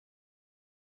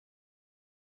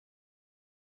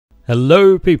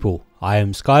Hello people, I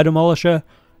am Sky Demolisher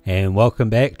and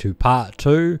welcome back to part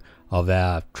 2 of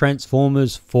our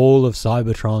Transformers Fall of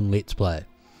Cybertron Let's Play.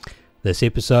 This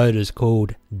episode is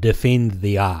called Defend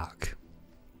the Ark.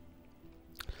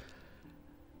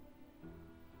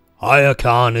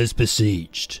 Iacon is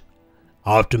besieged.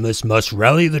 Optimus must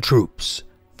rally the troops,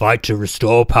 fight to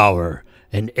restore power,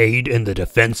 and aid in the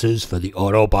defenses for the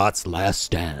Autobots' last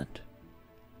stand.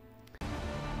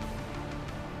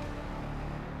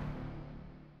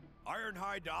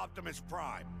 To Optimus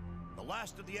Prime. The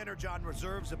last of the Energon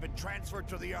reserves have been transferred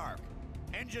to the Ark.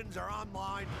 Engines are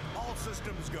online, all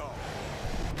systems go.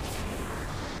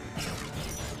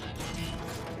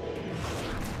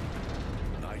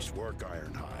 Nice work,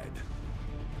 Ironhide.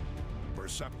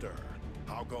 Perceptor,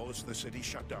 how goes the city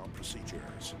shutdown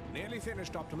procedures? Nearly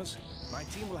finished, Optimus. My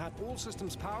team will have all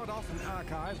systems powered off and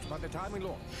archived by the time we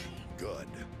launch. Good.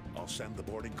 I'll send the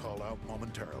boarding call out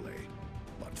momentarily.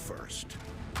 But first...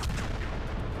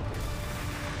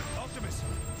 Optimus,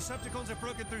 Decepticons have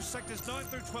broken through sectors 9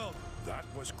 through 12. That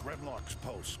was Grimlock's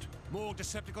post. More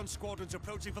Decepticon squadrons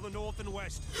approaching from the north and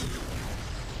west.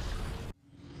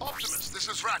 Optimus, this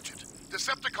is Ratchet.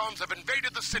 Decepticons have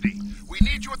invaded the city. We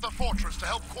need you at the fortress to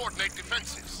help coordinate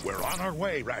defenses. We're on our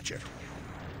way, Ratchet.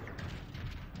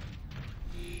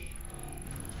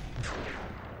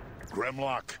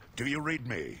 Grimlock, do you read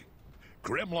me?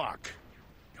 Grimlock.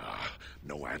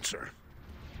 No answer.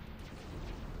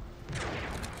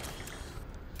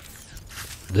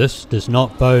 This does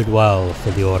not bode well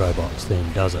for the Autobots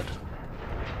then, does it?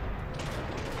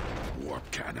 Warp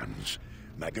cannons.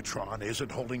 Megatron isn't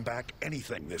holding back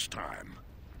anything this time.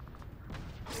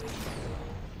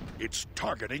 It's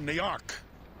targeting the Ark.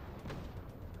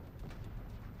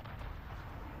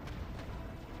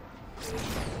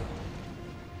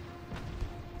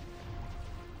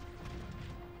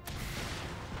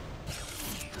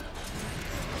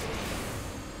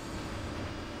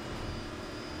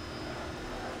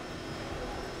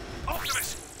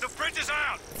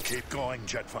 Keep going,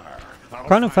 Jetfire.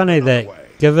 Kind of funny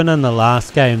that, given in the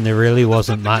last game there really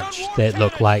wasn't much that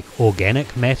looked like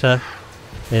organic matter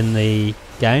in the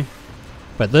game,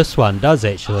 but this one does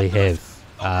actually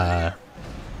have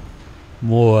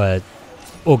more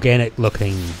organic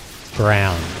looking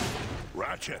ground.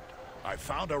 Ratchet, I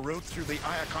found a route through the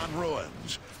Iacon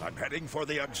ruins. I'm heading for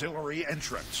the auxiliary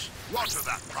entrance. Roger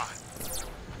that, Prime.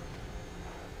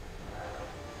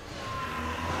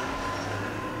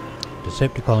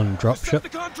 Decepticon dropship.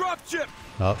 Decepticon dropship!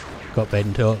 Oh, got bad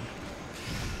into it.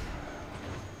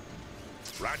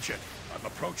 Ratchet, I'm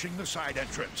approaching the side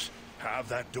entrance. Have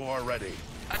that door ready.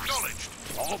 Acknowledged.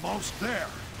 Almost there.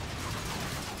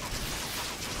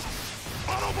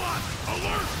 Autobot,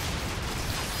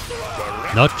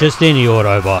 alert! Not just any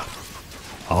Autobot.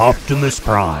 Optimus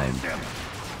Prime,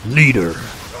 leader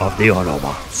of the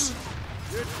Autobots.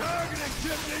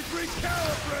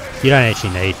 You don't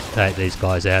actually need to take these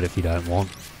guys out if you don't want.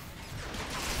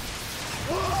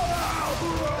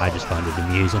 I just find it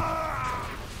amusing.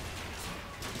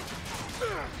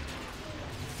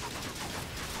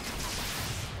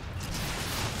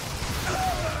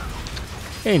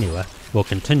 Anyway, we'll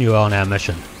continue on our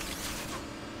mission.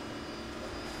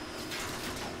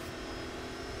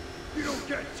 You don't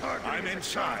get targeted. I'm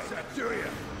inside. Do you?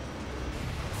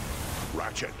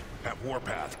 Ratchet, have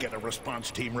Warpath get a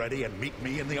response team ready and meet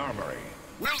me in the armory.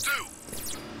 Will do.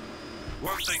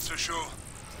 One thing's for sure.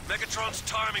 Megatron's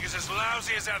timing is as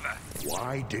lousy as ever.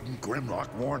 Why didn't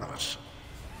Grimlock warn us?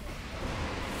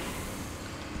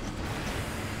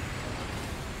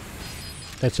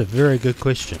 That's a very good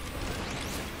question.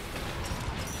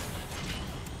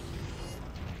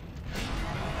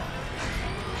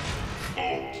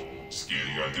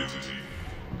 Scanning identity.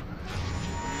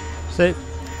 See,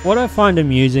 what I find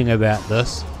amusing about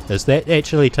this is that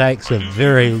actually takes a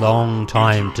very long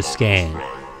time to scan.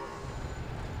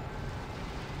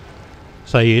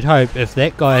 So you'd hope if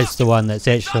that guy's the one that's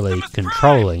actually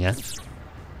controlling it,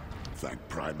 Thank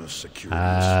Primus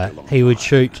Security he would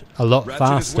shoot a lot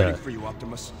faster For you,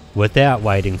 Optimus. without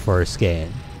waiting for a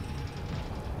scan.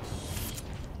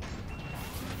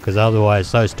 Because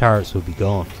otherwise those turrets would be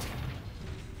gone.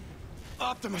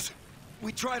 Optimus,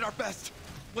 we tried our best.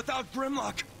 Without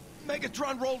Grimlock,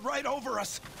 Megatron rolled right over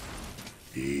us.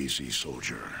 Easy,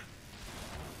 soldier.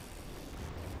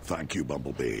 Thank you,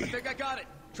 Bumblebee. I think I got it.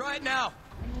 Try it now.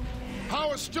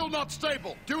 Power's still not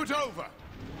stable. Do it over.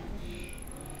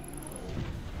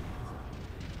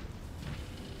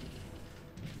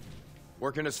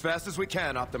 Working as fast as we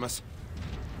can, Optimus.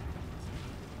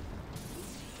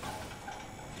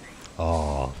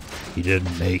 Oh, he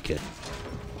didn't make it.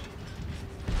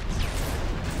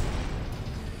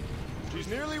 He's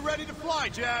nearly ready to fly,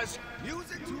 Jazz. Use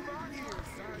it to our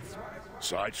ears,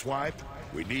 Sideswipe,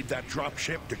 we need that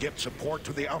dropship to get support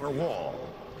to the outer wall.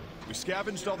 We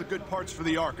scavenged all the good parts for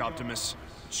the Ark, Optimus.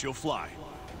 She'll fly.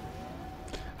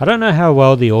 I don't know how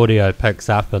well the audio picks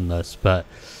up in this, but,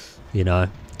 you know,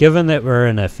 given that we're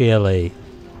in a fairly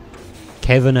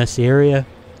cavernous area,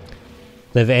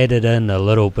 they've added in a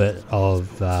little bit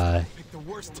of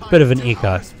an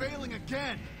echo.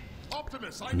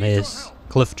 And there's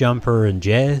Cliffjumper and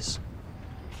Jazz.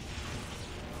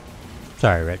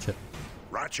 Sorry, Ratchet.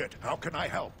 Ratchet, how can I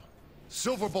help?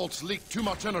 Silverbolt's leaked too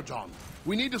much energon.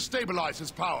 We need to stabilize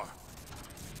his power.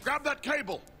 Grab that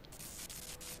cable.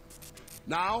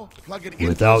 Now, plug it in.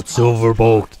 Without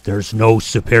Silverbolt, there's no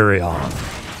Superion.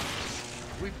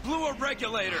 We blew a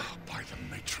regulator. By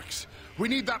the Matrix. We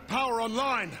need that power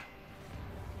online.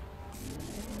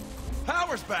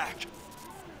 Power's back.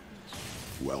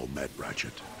 Well met,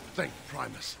 Ratchet. Think,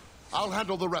 Primus. I'll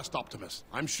handle the rest, Optimus.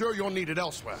 I'm sure you're needed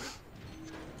elsewhere.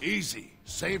 Easy.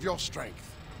 Save your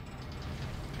strength.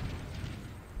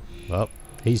 Well,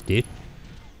 he's dead.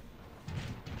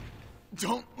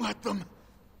 Don't let them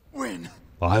win.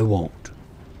 I won't.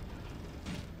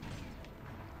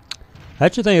 I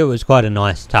actually think it was quite a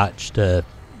nice touch to,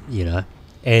 you know,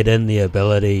 add in the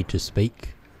ability to speak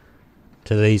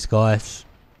to these guys.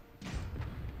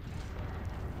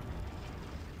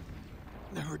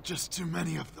 There were just too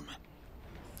many of them.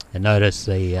 And notice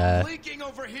the Leaking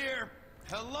over here.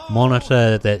 Hello?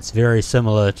 monitor that's very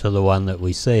similar to the one that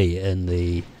we see in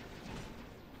the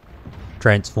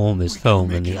Transformers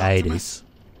film in the 80s.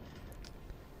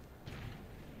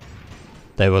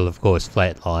 They will of course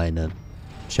flatline and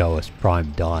show us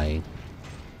Prime dying.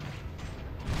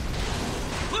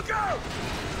 Look out!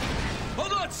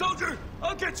 Hold on, soldier!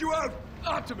 I'll get you out!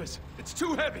 Optimus, it's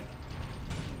too heavy.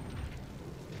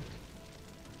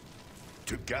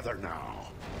 Together now.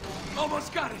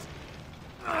 Almost got it.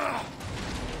 Ugh.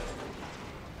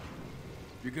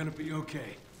 You're gonna be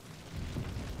okay.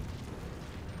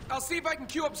 I'll see if I can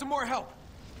queue up some more help.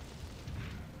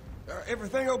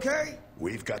 Everything okay?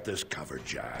 We've got this covered,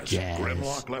 Jazz. Jazz.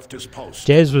 Grimlock left his post.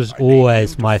 Jazz was I need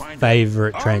always you to my find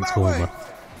favourite On my Transformer. way.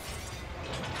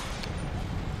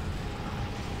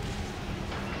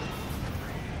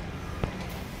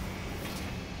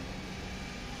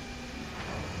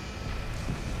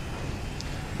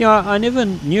 You know, I never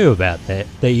knew about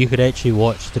that you could actually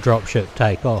watch the dropship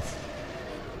take off.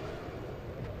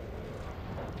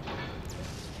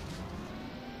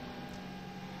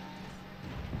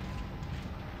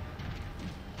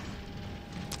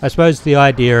 I suppose the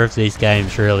idea of these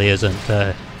games really isn't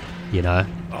to, you know,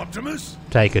 Optimus?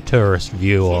 take a tourist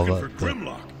view of Looking it. for but-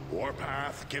 Grimlock.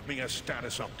 Warpath, give me a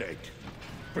status update.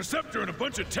 Perceptor and a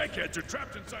bunch of tech heads are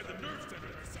trapped inside the nerve center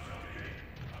of the South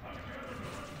Gate.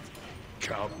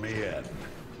 Count me in.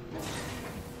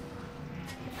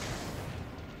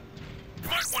 You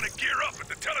might want to gear up at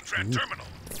the Teletran terminal.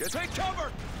 Take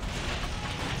cover!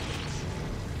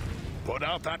 Put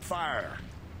out that fire.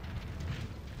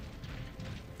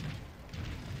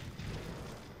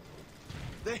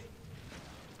 They're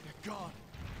gone.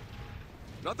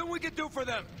 Nothing we can do for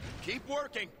them. Keep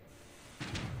working.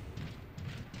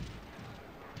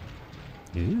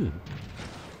 Ooh.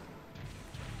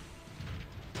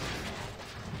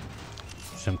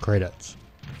 Some credits.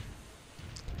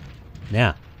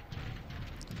 Now,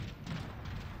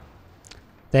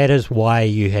 that is why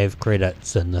you have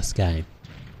credits in this game.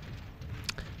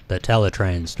 The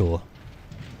Teletran store.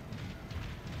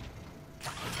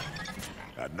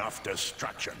 Enough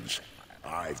distractions.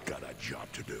 I've got a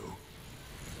job to do.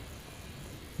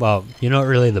 Well, you're not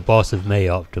really the boss of me,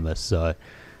 Optimus, so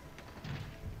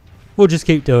we'll just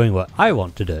keep doing what I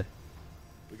want to do.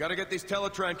 We gotta get these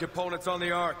Teletran components on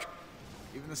the Ark.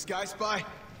 Even the Sky Spy?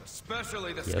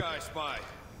 Especially the Sky Spy.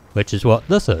 Which is what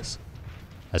this is.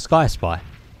 A Sky Spy.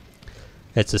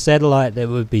 It's a satellite that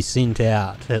would be sent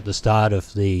out at the start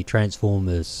of the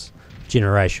Transformers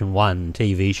Generation 1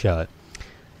 TV show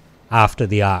after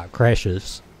the Ark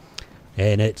crashes,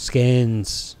 and it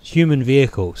scans human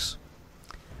vehicles.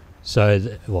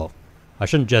 So, well, I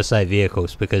shouldn't just say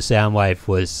vehicles, because Soundwave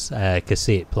was a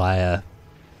cassette player.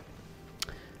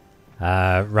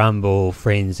 Rumble,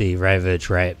 Frenzy, Ravage,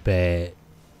 Ratbat,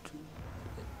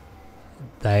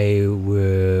 they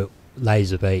were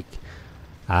Laserbeak.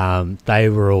 They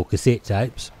were all cassette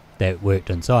tapes that worked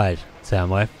inside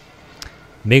Soundwave.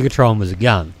 Megatron was a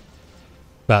gun,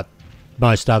 but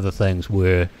most other things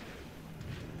were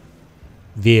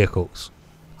vehicles,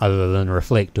 other than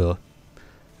Reflector,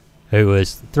 who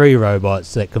was 3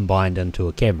 robots that combined into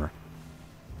a camera.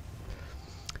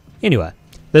 Anyway,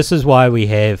 this is why we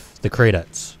have the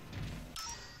credits.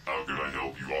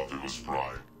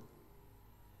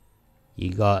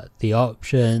 you got the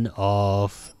option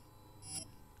of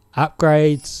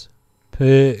upgrades,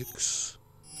 perks,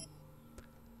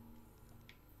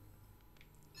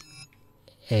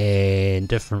 and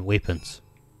different weapons.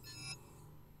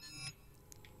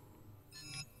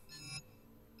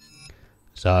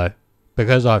 So,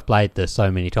 because I've played this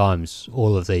so many times,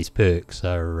 all of these perks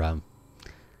are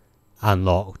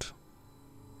unlocked.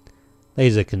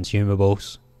 These are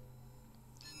consumables.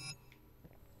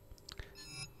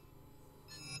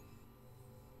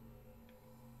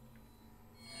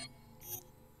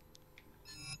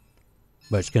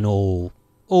 Which can all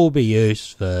be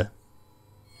used for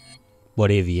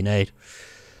whatever you need.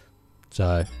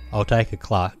 So I'll take a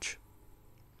clutch,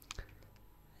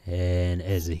 and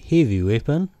as a heavy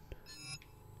weapon,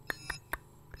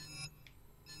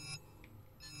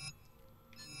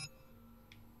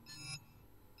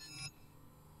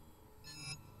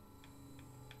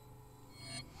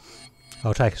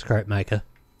 I'll take a scrap maker.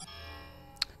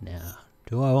 Now,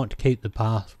 do I want to keep the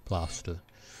path blaster?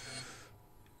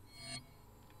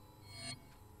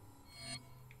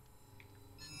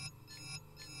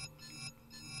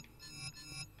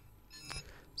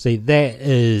 See, that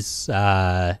is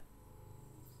a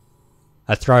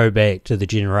throwback to the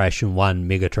Generation 1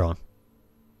 Megatron.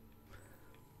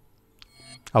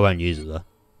 I won't use it though.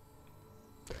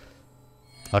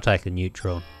 I'll take a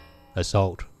neutron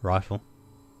assault rifle.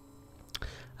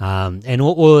 And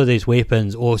all of these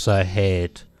weapons also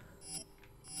had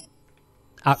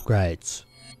upgrades,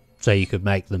 so you could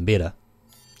make them better.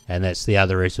 And that's the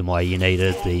other reason why you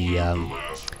needed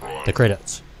the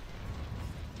credits.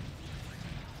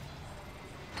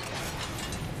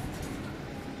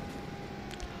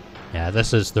 Now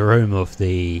this is the room of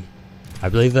the, I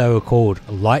believe they were called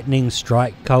Lightning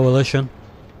Strike Coalition,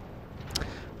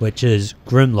 which is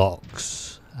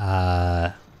Grimlock's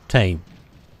team.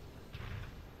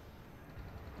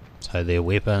 So their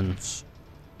weapons.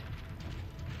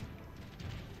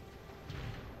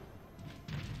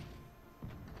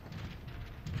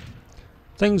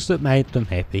 Things that made them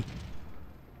happy.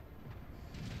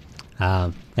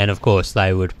 And of course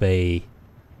they would be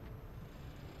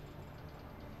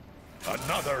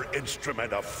another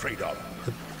instrument of freedom.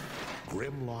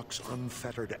 Grimlock's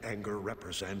unfettered anger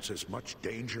represents as much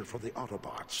danger for the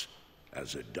Autobots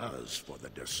as it does for the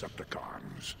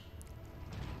Decepticons.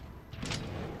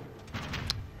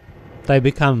 They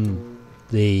become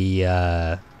the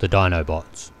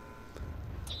Dinobots.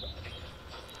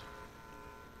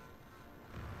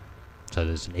 So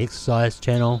there's an exercise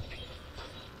channel.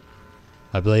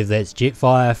 I believe that's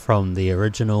Jetfire from the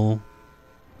original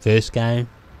first game.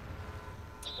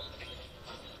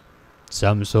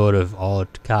 Some sort of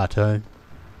odd cartoon.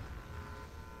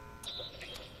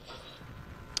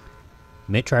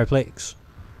 Metroplex.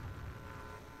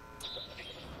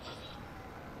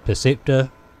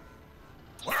 Perceptor.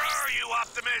 Where are you,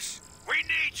 Optimus? We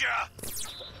need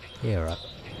you! Yeah, right.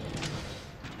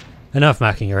 Enough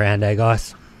mucking around, eh,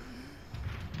 guys?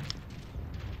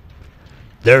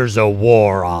 There's a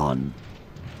war on.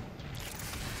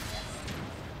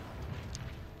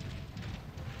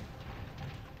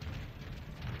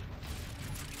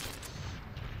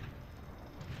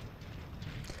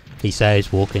 He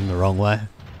says walking the wrong way.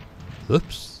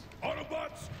 Oops.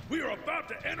 Autobots, we are about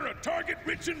to enter a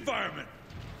target-rich environment.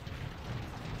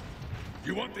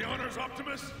 You want the honors,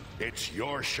 Optimus? It's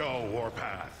your show,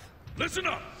 Warpath. Listen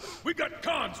up! We got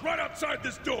cons right outside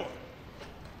this door.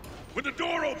 When the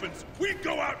door opens, we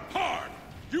go out hard.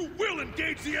 You will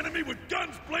engage the enemy with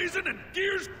guns blazing and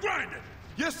gears grinding.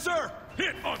 Yes, sir!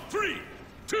 Hit on 3,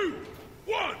 2,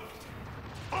 1.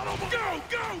 Autobot! Go,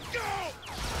 go, go!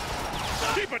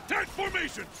 Keep attack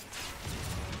formations!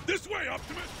 This way,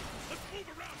 Optimus! Let's move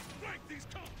around and flank these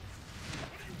cons! What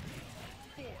are you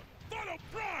for? Follow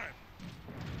Prime!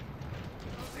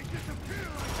 They disappear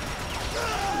like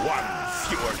One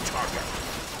fewer target.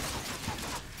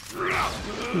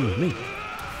 Me.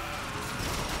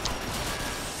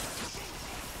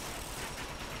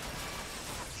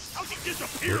 How'd he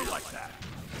disappear like that?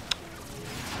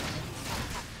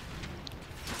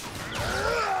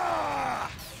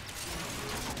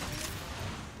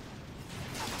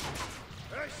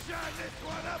 Let's shine this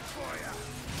one up for you!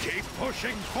 Keep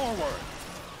pushing forward.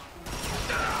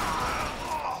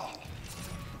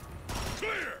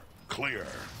 Clear! Clear.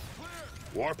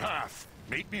 Warpath,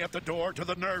 meet me at the door to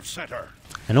the nerve center.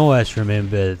 And always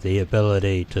remember the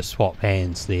ability to swap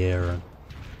hands there and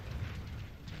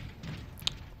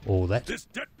all that. This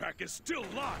jetpack is still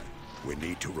live. We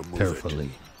need to remove Carefully.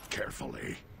 it.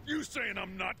 Carefully. You saying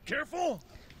I'm not careful?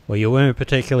 Well, you weren't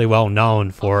particularly well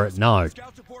known for it, no.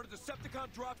 Scouts report a Decepticon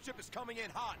dropship is coming in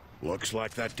hot. Looks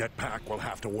like that jetpack will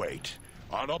have to wait.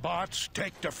 Autobots,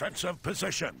 take defensive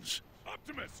positions.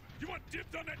 Optimus, you want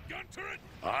dibs on that gun turret?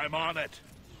 I'm on it.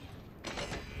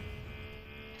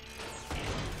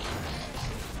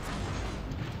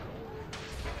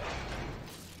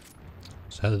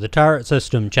 So the turret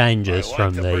system changes I like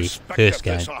from the the perspective first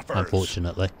game, this offers.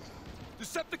 unfortunately.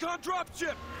 Decepticon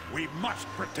dropship! We must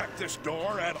protect this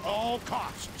door at all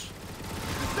costs.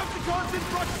 Decepticons in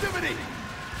proximity!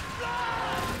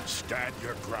 Stand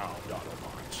your ground,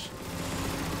 Autobots.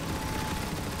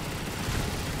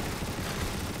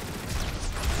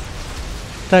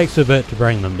 Takes a bit to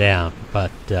bring them down, but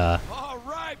All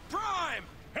right, Prime!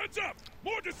 Heads up!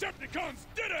 More Decepticons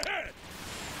dead ahead!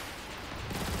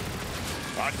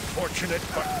 Unfortunate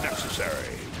but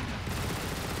necessary.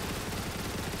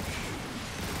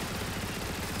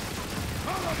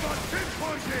 Autobots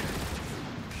pinpointed!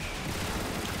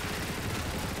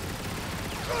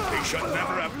 He should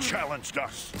never have challenged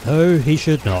us. no, he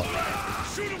should not.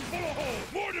 Shoot him full of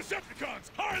holes! More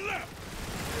Decepticons! High left!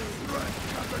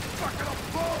 Fucking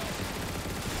up balls!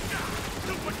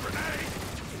 Stupid grenade!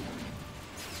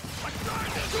 I'm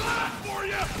trying to slap for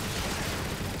you!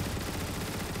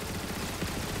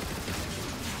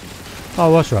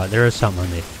 Oh, that's right, there is something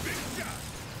there.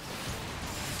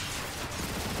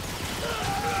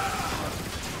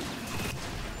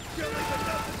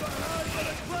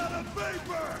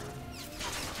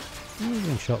 Where are you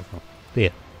getting shot from?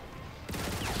 There.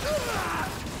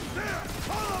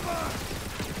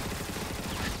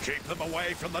 Keep them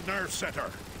away from the nerve center.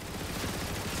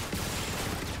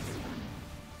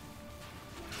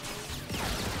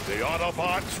 The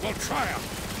Autobots will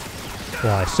triumph.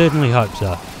 Well, I certainly hope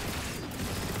so.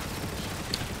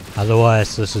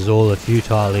 Otherwise, this is all a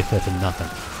futile effort and nothing.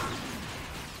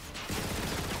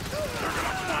 They're gonna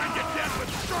find you dead with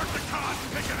Decepticons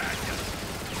picking at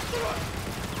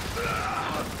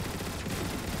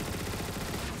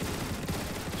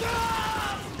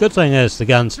you! Good thing is, the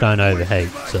guns don't overheat,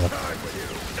 so...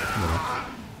 yeah.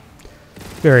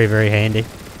 Very, very handy.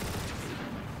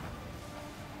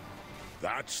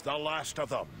 That's the last of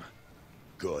them.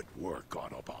 Good work,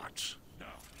 Autobots. Now,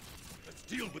 let's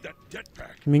deal with that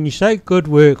jetpack. I mean, you say good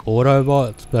work,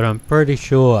 Autobots, but I'm pretty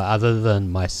sure other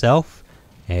than myself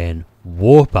and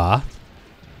Warpath,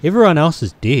 everyone else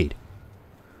is dead.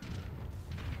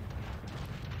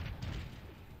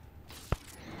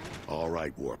 All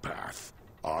right, Warpath.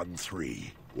 On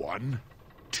 3. 1,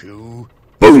 2,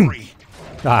 3.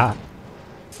 Ah.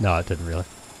 No, it didn't really.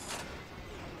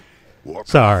 Warpath,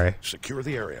 Sorry. secure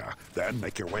the area, then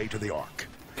make your way to the Ark.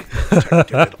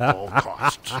 Protect it at all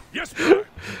costs. Yes, sir!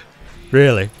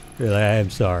 Really? Really, I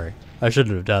am sorry. I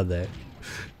shouldn't have done that.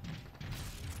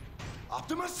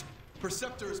 Optimus?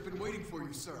 Perceptor has been waiting for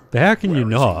you, sir. But how can you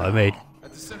Where is he not? I now? mean,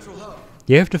 At the central hub.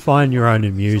 you have to find your own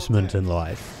amusement in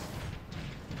life.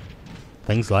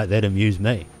 Things like that amuse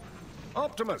me.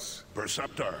 Optimus,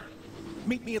 Perceptor.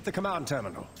 meet me at the command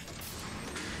terminal.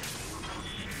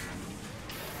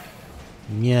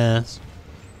 Yes.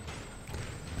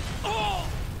 Oh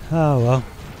well.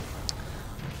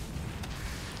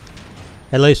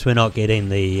 At least we're not getting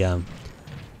the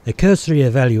cursory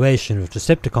evaluation of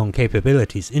Decepticon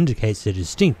capabilities indicates a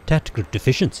distinct tactical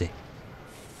deficiency.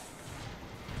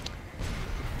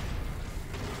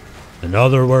 In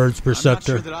other words, I'm not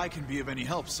Perceptor, sure that I can be of any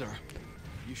help, sir.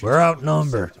 You should we're talk with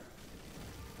outnumbered. Perceptor.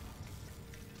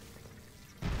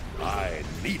 I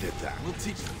needed that. We'll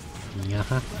teach them,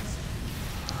 Uh-huh.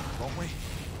 won't we?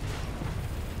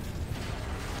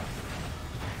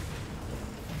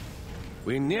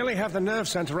 We nearly have the nerve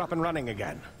center up and running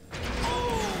again.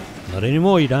 Not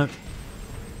anymore, you don't.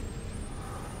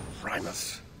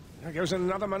 Primus, there goes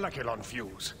another moleculon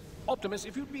fuse. Optimus,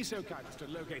 if you'd be so kind as to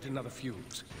locate another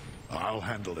fuse. I'll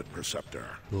handle it, Perceptor.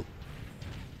 Cool.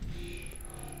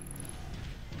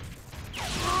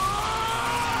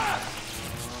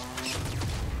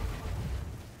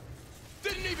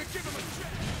 Didn't even give him a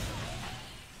chance.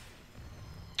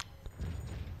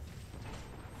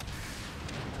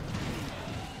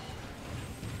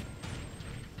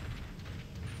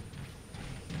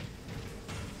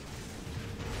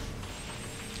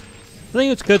 I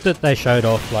think it's good that they showed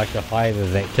off like a hive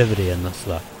of activity in this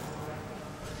though.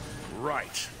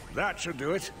 Right, that should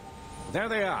do it. There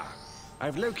they are.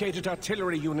 I've located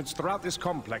artillery units throughout this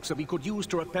complex that we could use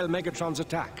to repel Megatron's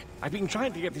attack. I've been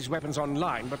trying to get these weapons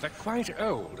online, but they're quite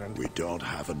old and... We don't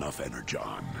have enough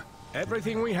energon.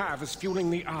 Everything we have is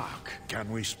fueling the Ark. Can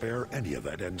we spare any of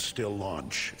it and still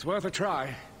launch? It's worth a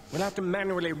try. We'll have to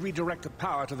manually redirect the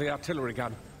power to the artillery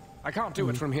gun. I can't do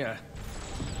it from here.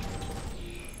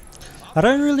 I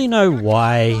don't really know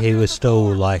why he was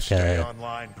still like Stay a...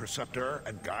 online, Preceptor,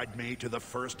 and guide me to the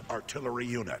 1st Artillery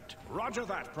Unit. Roger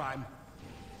that, Prime.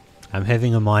 I'm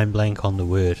having a mind blank on the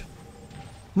word.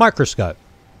 Microscope.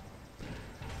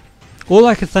 All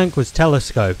I could think was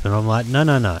telescope, and I'm like, no,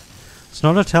 no, no. It's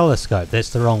not a telescope,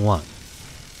 that's the wrong one.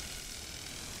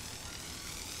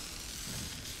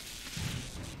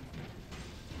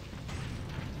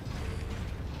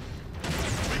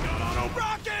 We got auto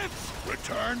rockets!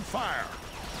 Return fire.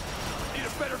 Need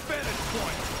a better vantage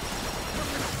point. We're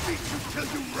gonna beat you till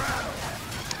you rattle.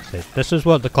 See, this is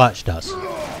what the clutch does.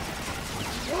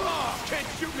 Oh, can't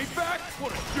shoot me back?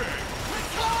 What a shame.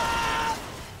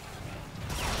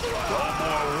 No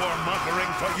more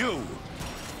warmongering for you.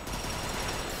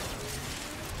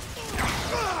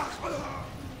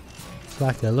 It's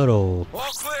like a little... All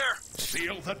clear.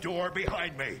 Seal the door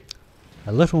behind me.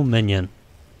 a little minion.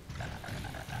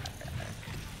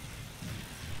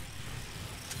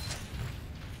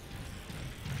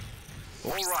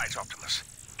 All right, Optimus.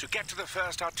 To get to the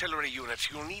 1st Artillery Unit,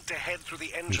 you'll need to head through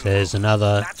the engine There's room.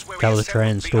 another That's where we Cybertron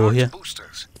assemble the store armed here.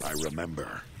 boosters. I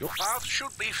remember. Your path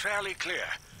should be fairly clear.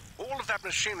 All of that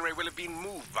machinery will have been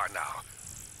moved by now.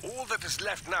 All that is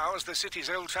left now is the city's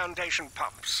old foundation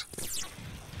pumps.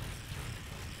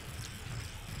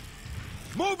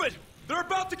 Move it! They're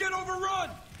about to get overrun!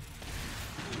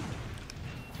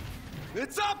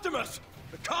 It's Optimus!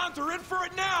 The cons are in for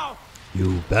it now!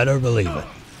 You better believe it.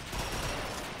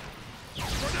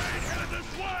 Grenade headed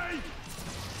this way!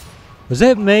 Was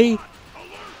that me?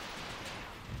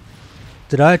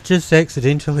 Did I just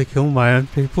accidentally kill my own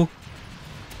people?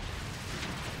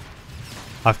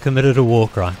 I've committed a war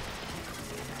crime.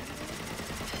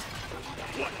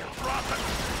 What prophet?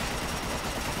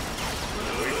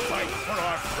 We fight for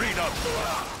our freedom.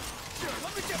 Here,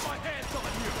 let me get my hands on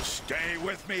you! Stay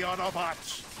with me,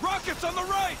 Autobots. Rockets on the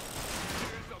right!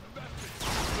 Here's a message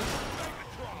from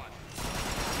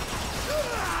Cybertron.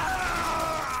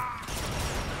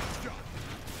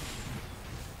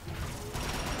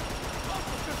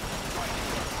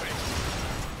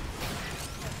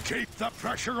 Keep the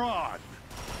pressure on.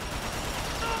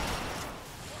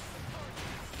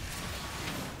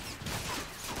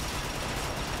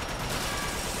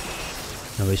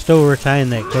 And we still retain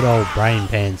that good old brain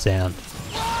pan sound.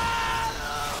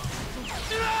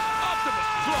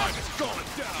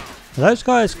 Those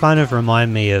guys kind of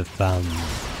remind me of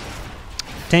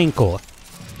Tank Corps,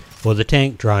 or the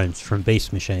tank drones from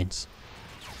Beast Machines.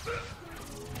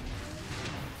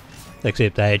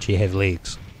 Except they actually have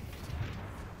legs,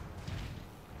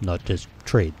 not just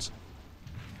treads.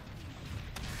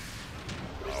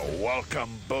 A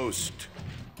welcome boost.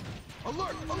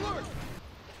 Alert! Alert!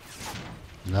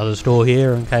 Another store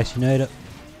here in case you need it.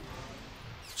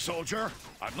 Soldier,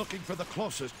 I'm looking for the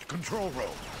closest control room.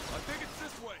 I think it's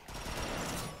this way.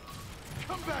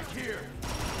 Come back here!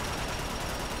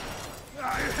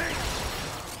 I hate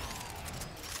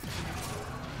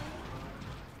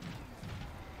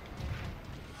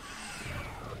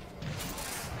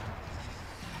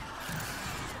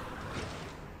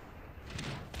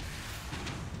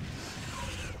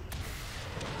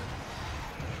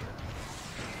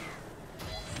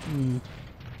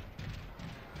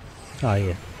Oh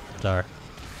yeah, sorry.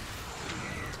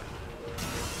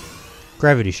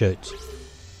 Gravity shoots.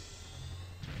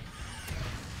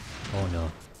 Oh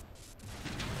no.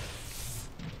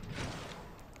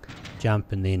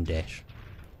 Jump and then dash.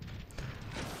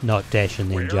 Not dash and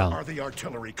then Where jump. are the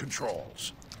artillery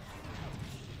controls?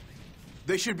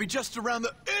 They should be just around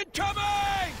the...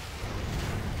 Incoming!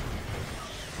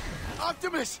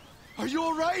 Optimus! Are you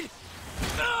alright?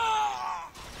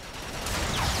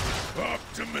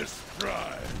 Optimus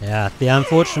Prime! Yeah, the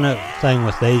unfortunate thing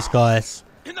with these guys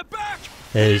In the back!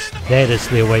 is that is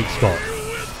their weak spot.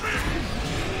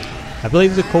 I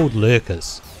believe they're called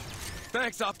lurkers.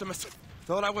 Thanks, Optimus.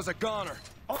 Thought I was a goner.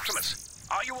 Optimus,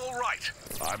 are you all right?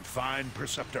 I'm fine,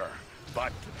 Preceptor,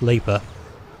 but Leaper.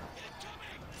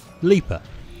 Leaper.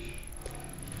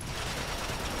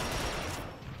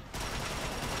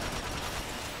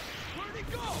 Where'd he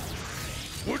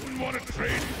go? Wouldn't want to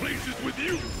trade places with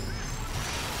you!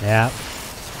 Yeah.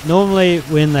 Normally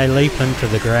when they leap into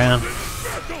the ground,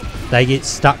 they get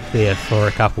stuck there for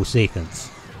a couple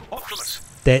seconds. Optimus,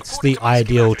 That's the according to my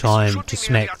ideal schematics, time should to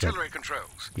be near the smack them. artillery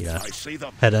controls. You know, I see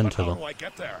them. head But into how them. do I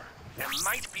get there? There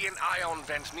might be an ion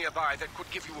vent nearby that could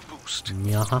give you a boost.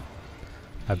 Uh-huh.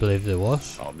 I believe there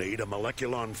was. I'll need a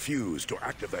moleculon fuse to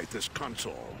activate this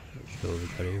console. Sure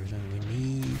we've got everything we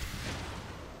need.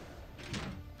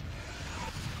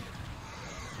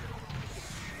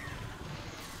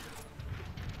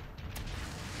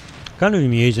 Kind of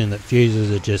amusing that fuses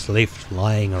are just left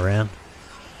lying around.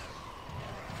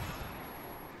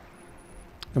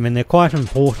 I mean, they're quite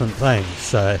important things,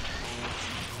 so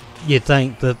you'd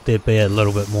think that they'd be a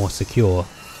little bit more secure.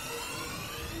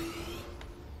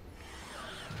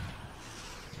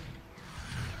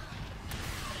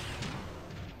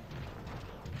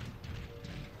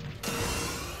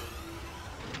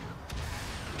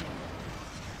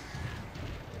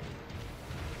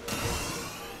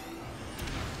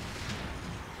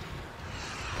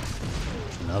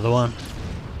 Another one.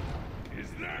 Is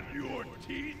that your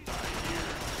teeth I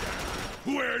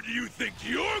hear? Where do you think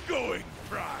you're going,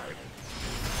 Prime?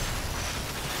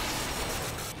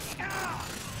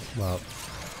 Well,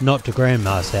 not to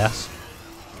Grandma's house.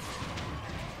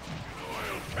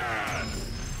 Oil can!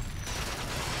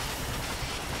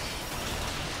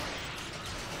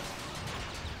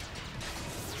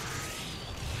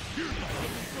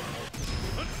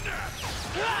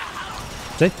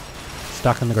 See?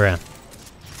 Stuck in the ground.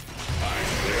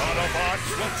 The Autobots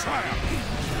will triumph!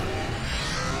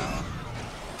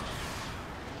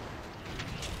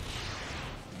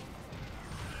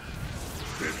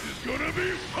 This is gonna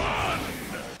be fun!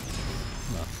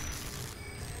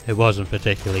 It wasn't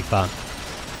particularly fun.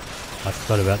 I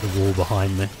forgot about the wall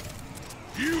behind me.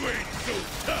 You ain't so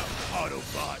tough,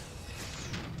 Autobot!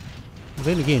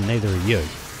 Then again, neither are you.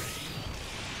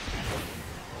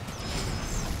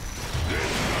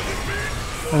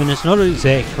 I mean, it's not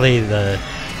exactly the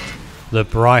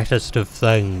brightest of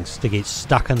things to get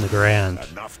stuck in the ground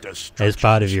as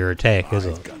part of your attack, is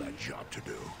it? I've got a job to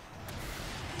do.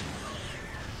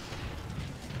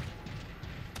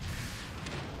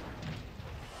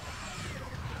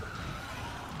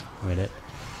 I mean, it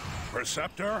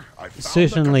Perceptor, I found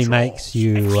certainly the makes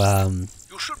you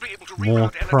You should be able to more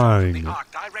reroute energy prone from the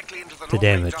arc directly into the to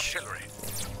long-range damage. artillery.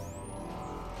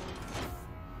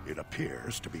 It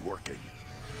appears to be working.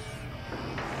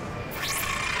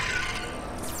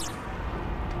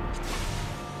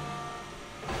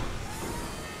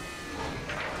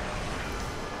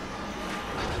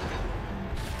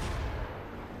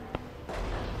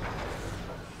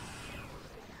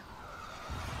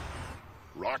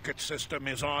 Rocket system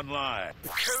is online.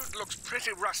 Code looks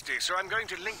pretty rusty, so I'm going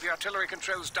to link the artillery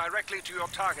controls directly to your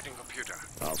targeting computer.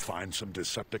 I'll find some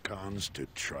Decepticons to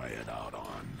try it out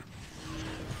on.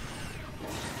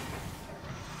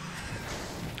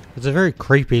 It's a very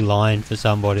creepy line for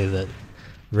somebody that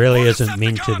really isn't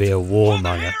meant to be a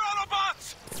warmonger.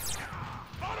 Autobots!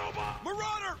 Autobot!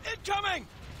 Marauder, incoming!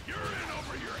 You're in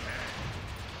over your head!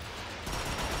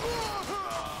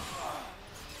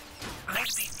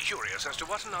 I'd be curious as to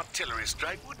what an artillery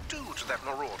strike would do to that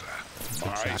marauder.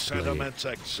 My Exactly. sentiments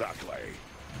exactly.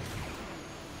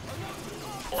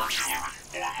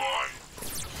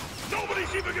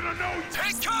 Nobody's even gonna know!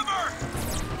 Take cover!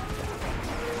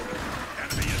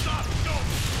 Enemy is up! Go!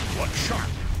 One shot.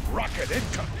 Rocket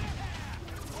incoming.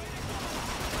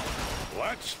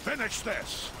 Let's finish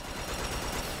this.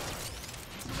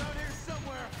 Around here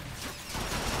somewhere.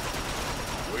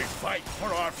 We fight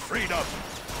for our freedom.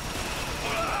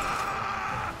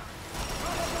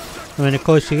 I mean, of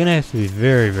course, you're going to have to be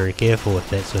very, very careful with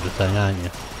that sort of thing, aren't you?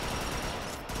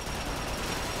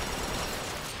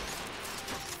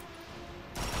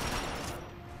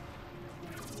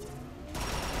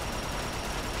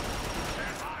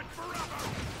 Can't hide forever!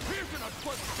 Here's an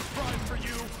unpleasant surprise for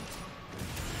you!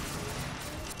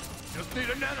 Just need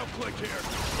a nano-click here!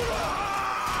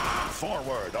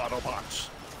 Forward, Autobots.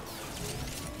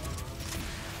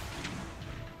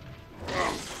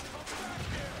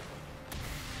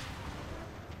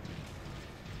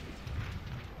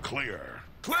 Clear.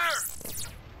 Clear!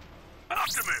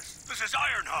 Optimus, this is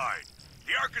Ironhide.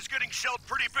 The Ark is getting shelled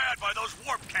pretty bad by those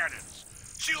warp cannons.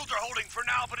 Shields are holding for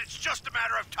now, but it's just a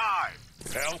matter of time.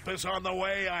 Help is on the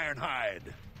way,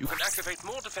 Ironhide. You can activate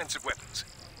more defensive weapons.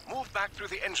 Move back through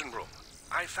the engine room.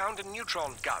 I found a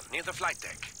neutron gun near the flight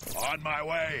deck. On my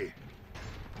way.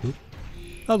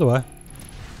 Other way.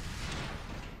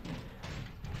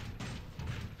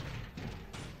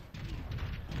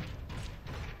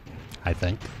 I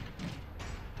think.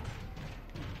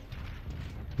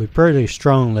 We pretty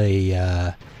strongly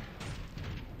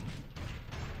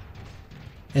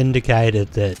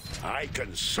indicated that I can I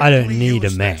don't certainly need a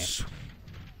use map this.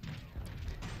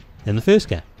 in the first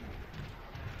game.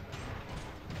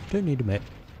 Don't need a map.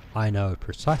 I know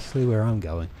precisely where I'm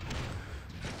going.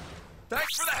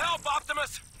 Thanks for the help,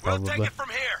 Optimus! We'll take Probably. it from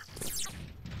here!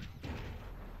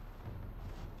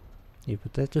 Yeah,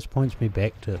 but that just points me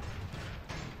back to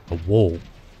a wall.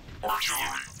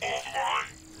 Artillery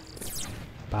offline.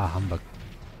 Bah humbug.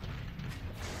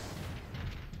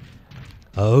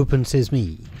 Open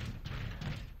sesame.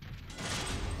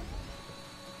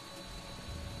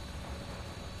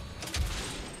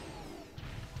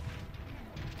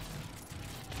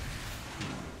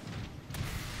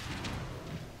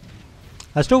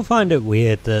 I still find it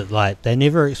weird that, like, they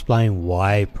never explain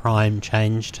why Prime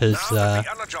changed his now that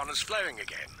the energon is flowing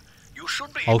again, you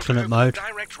should be alternate able to mode.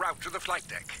 direct route to the flight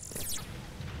deck.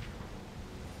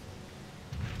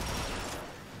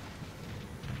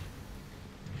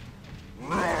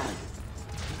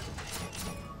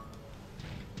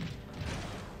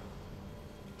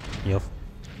 You'll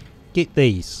get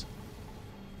these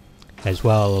as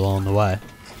well along the way.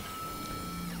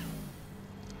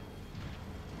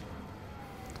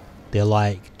 They're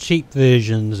like cheap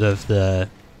versions of the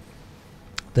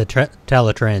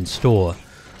Teletran store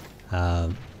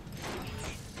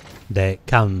that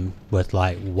come with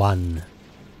like one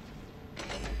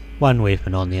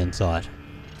weapon on the inside.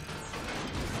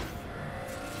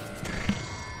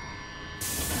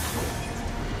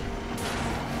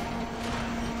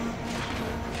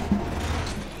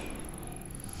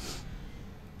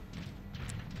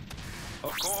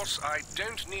 Of course, I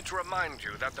don't need to remind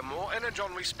you that the more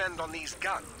energon we spend on these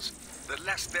guns, the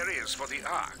less there is for the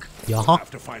Ark. We'll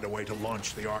have to find a way to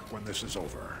launch the Ark when this is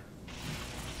over.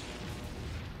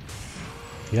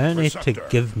 You don't need to Perceptor,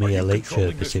 give me a are you lecture,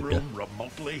 controlling this Perceptor. room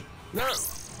remotely? No,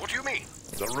 what do you mean?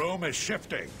 The room is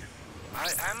shifting. I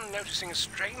am noticing a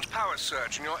strange power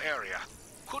surge in your area.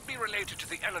 Could be related to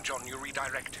the energon you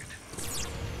redirected.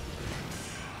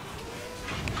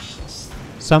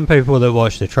 Some people that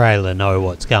watch the trailer know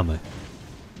what's coming.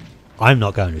 I'm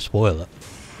not going to spoil it.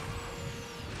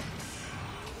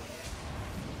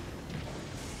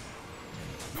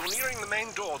 You're nearing the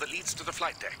main door that leads to the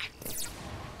flight deck.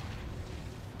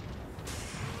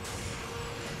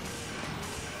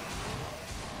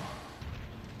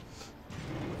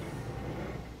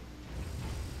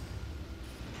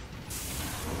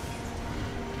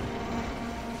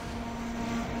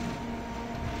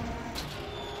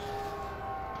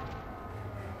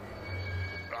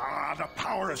 The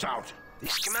power is out. The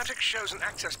schematic shows an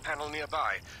access panel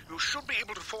nearby. You should be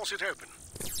able to force it open.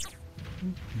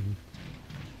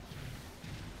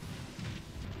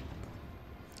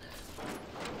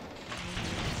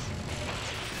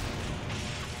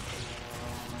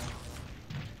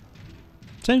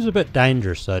 Seems a bit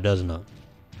dangerous though, doesn't it?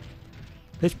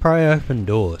 Let's pry open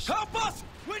doors. Help us!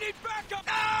 We need backup!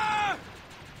 Ah!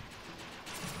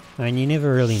 And you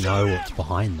never really know what's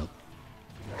behind them.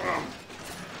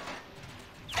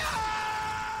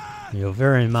 You're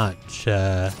very much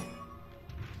open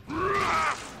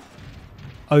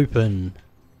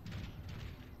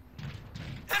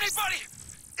Anybody!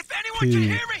 If anyone to can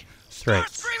hear me, start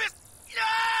threats. screaming!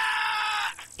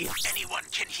 Ah! If anyone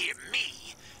can hear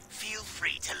me, feel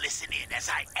free to listen in as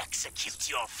I execute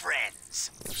your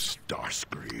friends.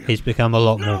 Starscream. He's become a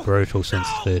lot more brutal since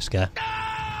the first game.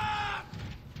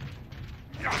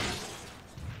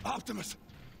 Optimus,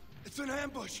 it's an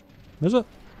ambush. Is it?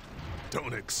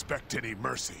 Don't expect any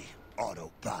mercy,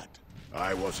 Autobot.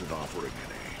 I wasn't offering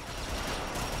any.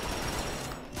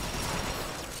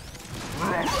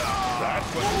 That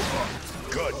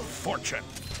was good fortune.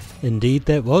 Indeed,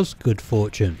 that was good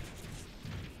fortune.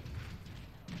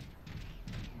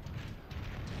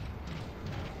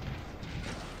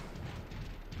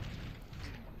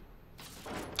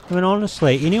 I mean,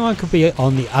 honestly, anyone could be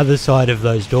on the other side of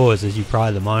those doors as you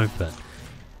pry them open.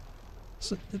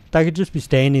 So they could just be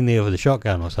standing there with a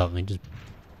shotgun or something, just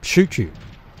shoot you.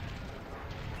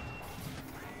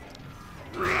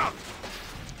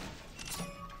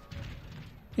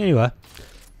 Anyway.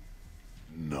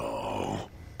 No.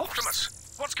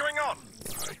 Optimus, what's going on?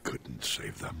 I couldn't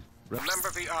save them.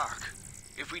 Remember the Ark.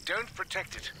 If we don't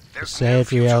protect it, there's Sad no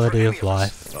future reality for of any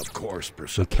life. Of course, We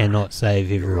Perceptor. cannot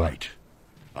save You're everyone. right.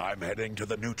 I'm heading to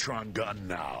the neutron gun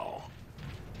now.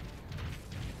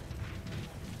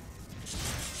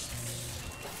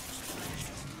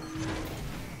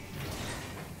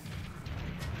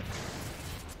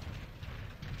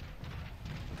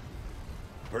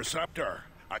 Perceptor,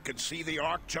 I can see the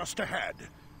Ark just ahead.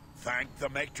 Thank the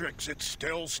Matrix, it's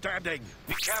still standing.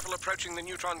 Be careful approaching the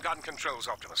neutron gun controls,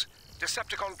 Optimus.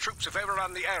 Decepticon troops have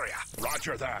overrun the area.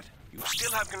 Roger that. You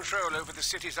still have control over the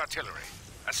city's artillery.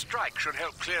 A strike should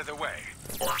help clear the way.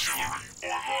 Artillery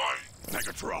online.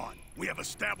 Megatron, we have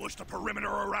established a perimeter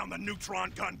around the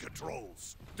neutron gun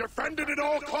controls. Defend it at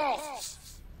all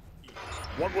costs!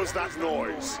 What was that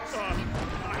noise?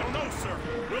 I don't know, sir.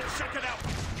 We'll check it out.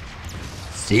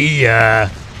 See ya!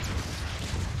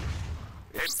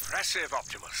 Impressive,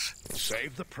 Optimus.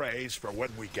 Save the praise for when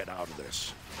we get out of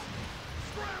this.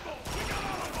 Scramble! We got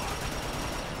Autobot!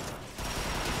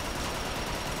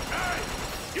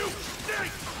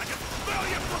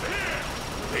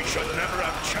 should never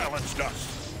have challenged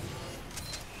us.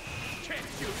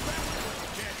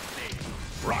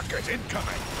 Rocket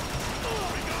incoming.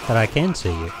 But I can see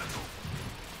you.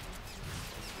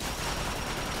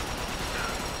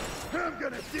 I'm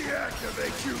gonna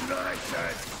deactivate you nice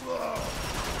and slow.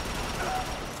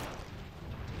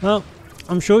 Well,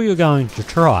 I'm sure you're going to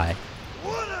try.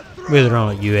 Whether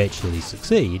or not you actually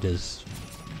succeed is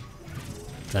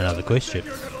another question.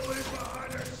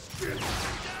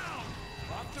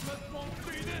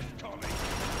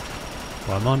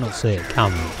 Well, I might not see it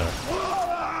coming, but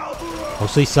I'll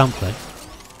see something.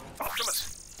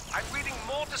 Optimus, I'm reading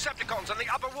more Decepticons on the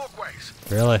upper walkways.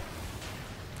 Really?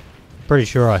 Pretty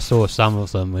sure I saw some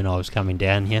of them when I was coming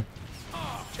down here.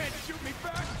 Can't shoot me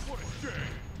back? What a shame.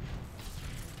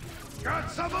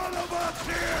 Got some Autobots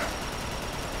here!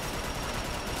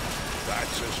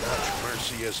 That's as much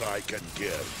mercy as I can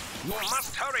give. You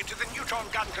must hurry to the neutron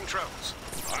gun controls.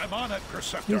 I'm on it,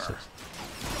 Perceptor. Jesus.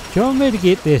 Do you want me to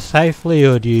get there safely,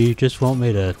 or do you just want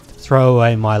me to throw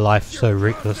away my life so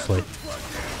recklessly?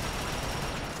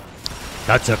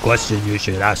 That's a question you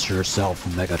should ask yourself,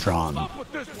 Megatron. I'll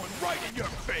put this one right in your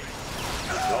face.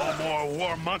 No more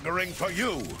warmongering for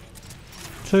you.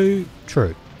 Too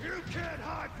true. You can't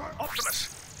hide from Optimus,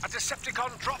 a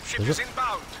Decepticon dropship Is is it?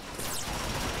 inbound.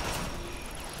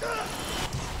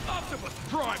 Optimus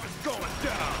Prime is going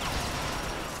down.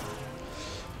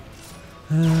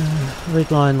 Red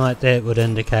line like that would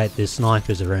indicate there's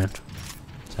snipers around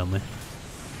somewhere.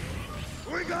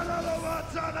 We got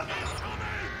Autobots on the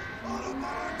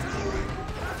Autobot artillery.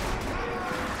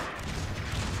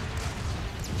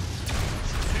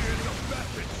 Here's a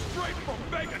message straight from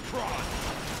Megatron.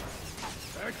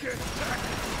 That gets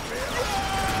tactical, Bill.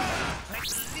 I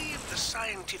believe the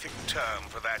scientific term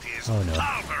for that is Oh, no.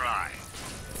 pulverized.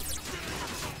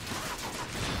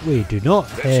 We do not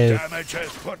This have... damage has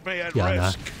put me at Yeah, I know.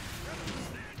 risk.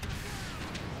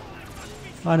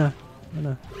 I know.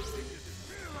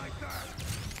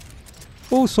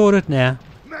 All sorted now.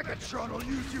 Megatron will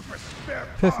use you for spare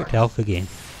Perfect parts. health again.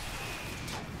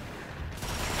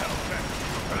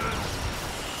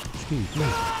 Excuse me.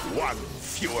 One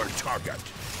fewer target.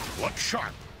 Look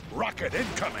sharp. Rocket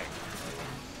incoming.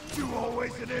 You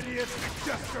always an idiot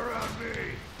just around me.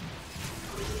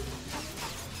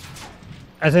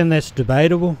 I think that's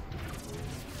debatable.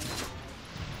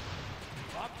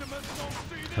 Optimus don't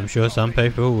see this. I'm sure some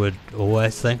people would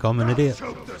always think I'm an idiot.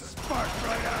 Choke the spark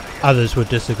right out of you. Others would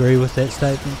disagree with that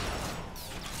statement.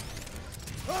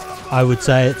 I would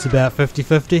say it's about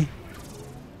 50-50.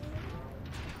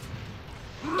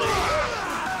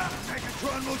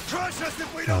 Megatron will crush us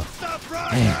if we don't stop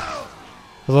right Man. now.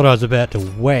 I thought I was about to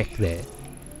whack that.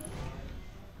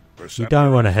 You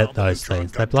don't want to hit those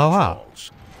things, they blow up.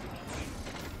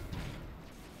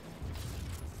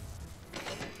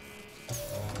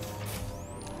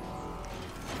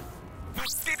 You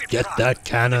did it, Get Prime. that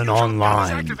cannon The neutron gun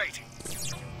is online. activating.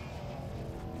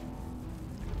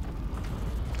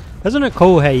 Isn't it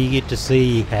cool how you get to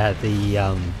see how the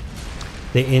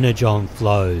energon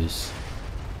flows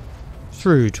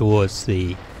through towards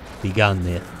the gun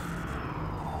there?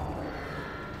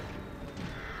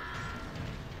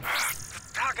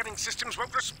 The targeting systems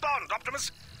won't respond,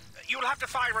 Optimus. You'll have to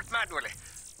fire it manually.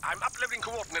 I'm uploading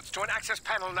coordinates to an access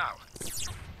panel now.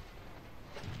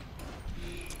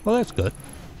 Well, that's good.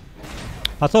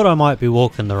 I thought I might be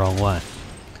walking the wrong way.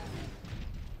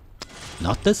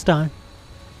 Not this time.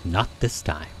 Not this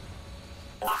time.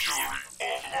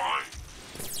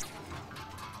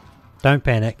 Don't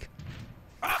panic.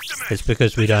 Optimus, It's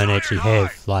because we don't actually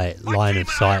have like line of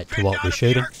sight to what we're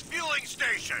shooting. Fueling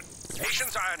station.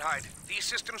 Patience, Ironhide. These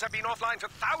systems have been offline for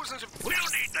thousands of... We'll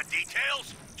need the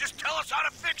details. Just tell us how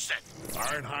to fix it.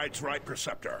 Ironhide's right,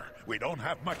 Perceptor. We don't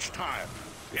have much time.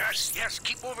 Yes, yes,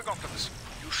 keep moving, Optimus.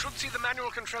 You should see the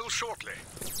manual controls shortly.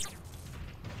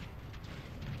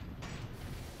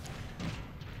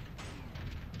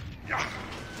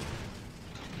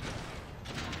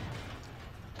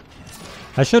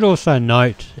 I should also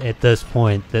note at this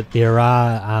point that there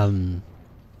are,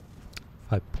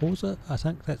 if I pause it, I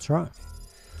think that's right.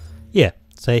 Yeah,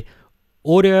 see,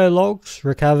 audio logs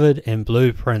recovered and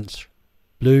blueprints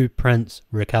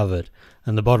recovered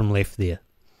in the bottom left there.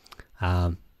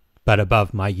 But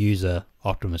above my user,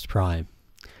 Optimus Prime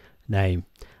name.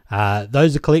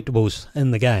 Those are collectibles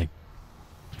in the game.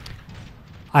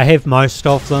 I have most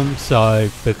of them, so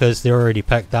because they're already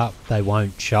picked up, they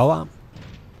won't show up.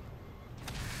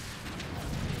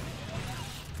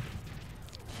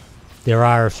 There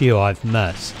are a few I've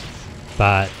missed,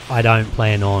 but I don't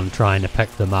plan on trying to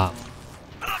pick them up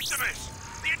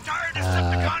Optimus, the entire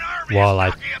Decepticon army while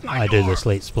is knocking at my I do door. this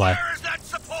Let's Play. Where is that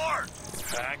support?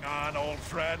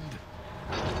 friend.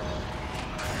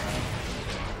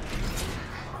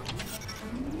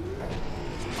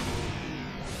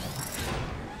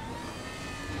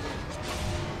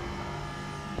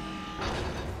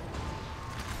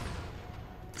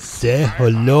 Say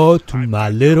hello to my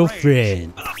little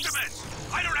friend.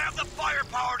 Optimus! I don't have the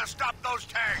firepower to stop those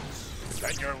tanks!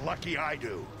 Then you're lucky I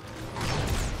do.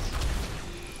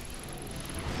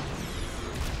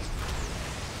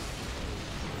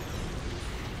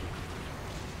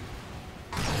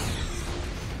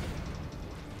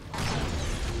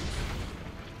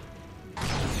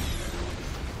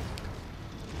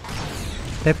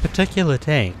 That particular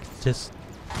tank just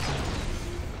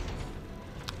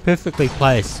perfectly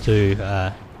placed to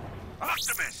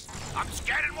Optimus! I'm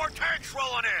scanning more tanks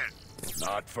rolling in!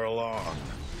 Not for long.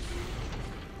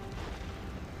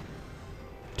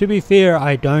 to be fair,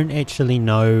 I don't actually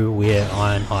know where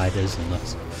Ironhide is in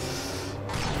this,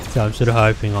 so I'm sort of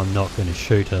hoping I'm not going to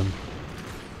shoot him.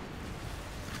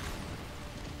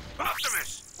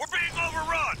 Optimus! We're being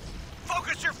overrun!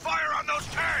 Focus your fire on those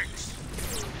tanks!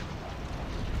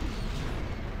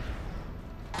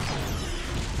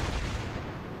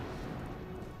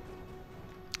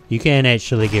 You can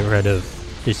actually get rid of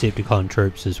Decepticon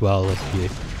troops as well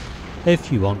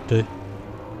if you want to.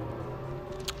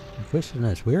 The question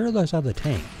is, where are those other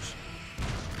tanks?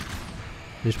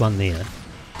 There's one there.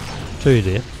 Two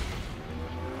there.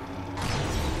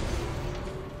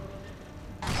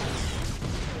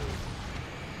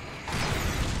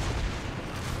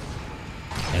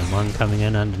 And one coming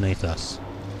in underneath us.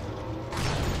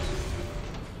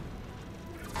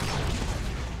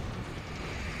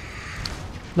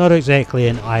 Not exactly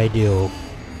an ideal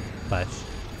place.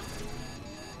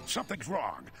 Something's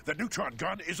wrong. The neutron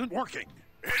gun isn't working.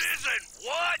 It isn't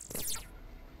what?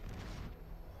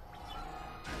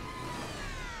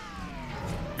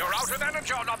 You're out of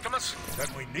energy, Optimus. Then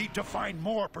we need to find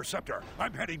more, Perceptor.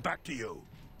 I'm heading back to you.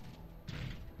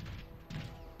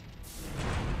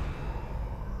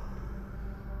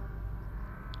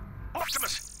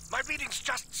 Optimus, my readings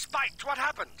just spiked. What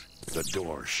happened? The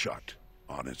door shut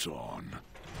on its own.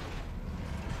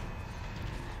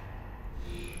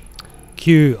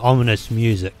 Cue ominous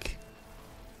music.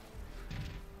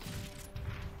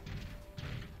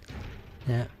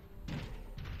 Yeah.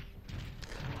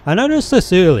 I noticed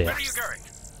this earlier, Where are you going?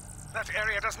 That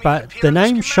area doesn't but even appear the in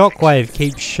name schematics. Shockwave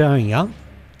keeps showing up,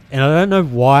 and I don't know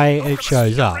why it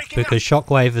shows up, because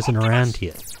Shockwave isn't around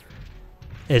here,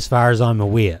 as far as I'm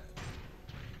aware.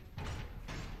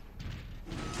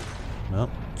 Well,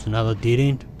 it's another dead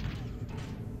end.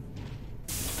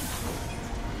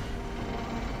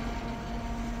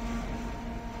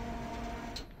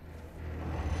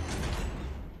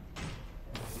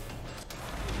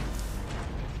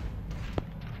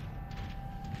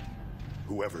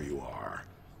 Whoever you are,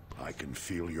 I can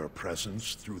feel your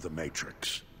presence through the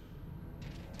Matrix.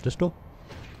 This door?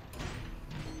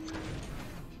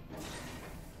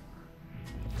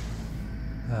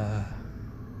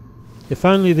 If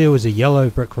only there was a yellow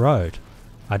brick road,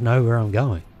 I'd know where I'm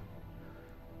going.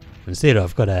 Instead,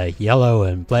 I've got a yellow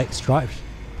and black striped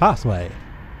pathway.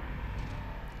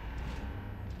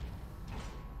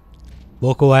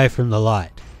 Walk away from the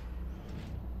light.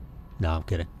 No, I'm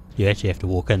kidding. You actually have to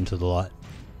walk into the light.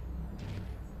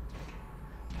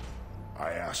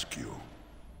 I ask you.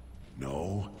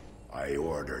 No, I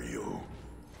order you.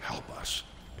 Help us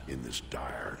in this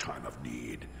dire time of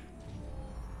need.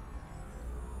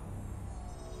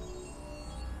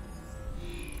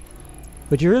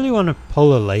 Would you really want to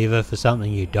pull a lever for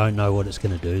something you don't know what it's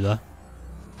going to do though?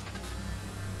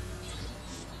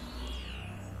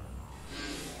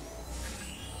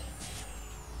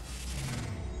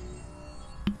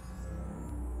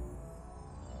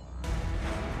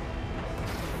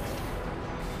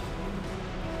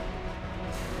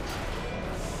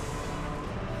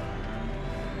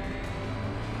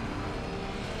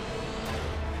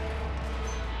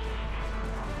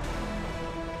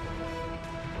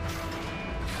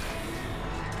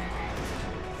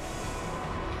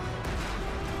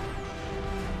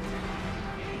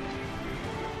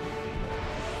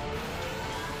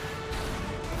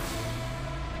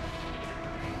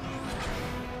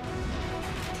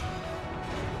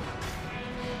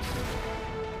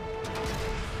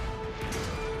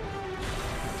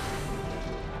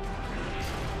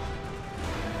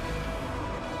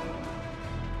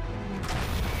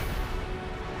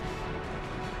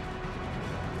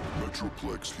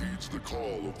 Metroplex heeds the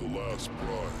call of the last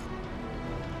prime.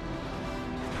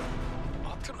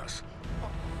 Optimus,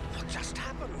 what just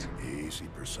happened? Easy,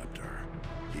 Perceptor.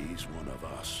 He's one of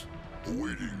us.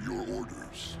 Awaiting your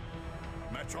orders.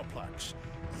 Metroplex,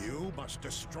 you must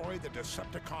destroy the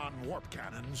Decepticon warp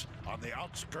cannons on the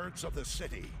outskirts of the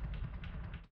city.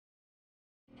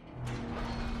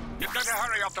 You'd better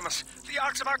hurry, Optimus. The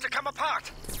Ark's about to come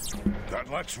apart. Then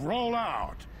let's roll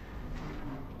out.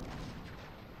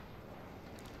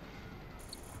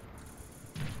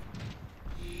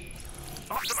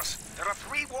 Optimus, there are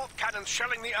 3 warp cannons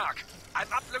shelling the Ark. I'm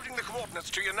uploading the coordinates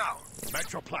to you now.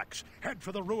 Metroplex, head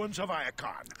for the ruins of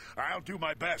Iacon. I'll do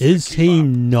my best. Is to keep he up.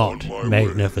 not On my way.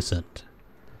 magnificent?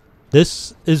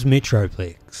 This is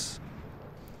Metroplex,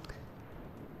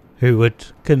 who would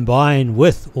combine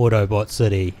with Autobot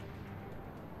City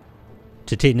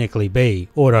to technically be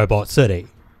Autobot City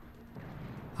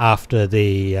after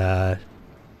the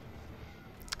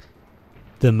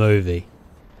movie.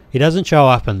 He doesn't show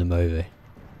up in the movie.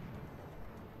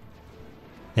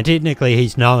 And technically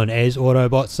he's known as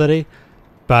Autobot City,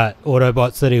 but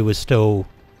Autobot City was still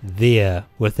there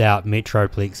without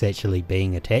Metroplex actually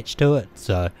being attached to it,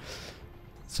 so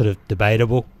sort of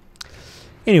debatable.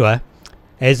 Anyway,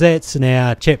 as that's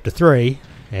now Chapter 3,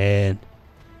 and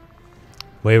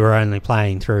we were only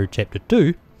playing through Chapter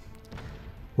 2,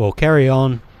 we'll carry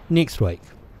on next week.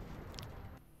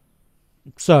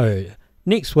 So,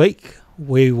 next week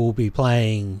we will be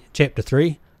playing Chapter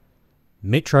 3,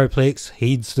 Metroplex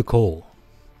Heeds the Call.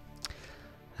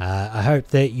 I hope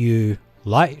that you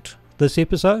liked this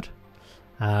episode.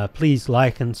 Please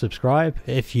like and subscribe.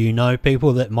 If you know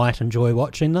people that might enjoy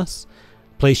watching this,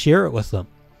 please share it with them.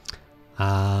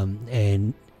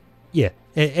 And yeah,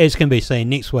 as can be seen,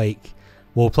 next week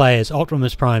we'll play as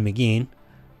Optimus Prime again,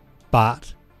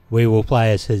 but we will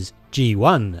play as his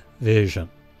G1 version.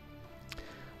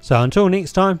 So until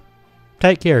next time,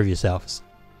 take care of yourselves.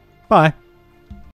 Bye.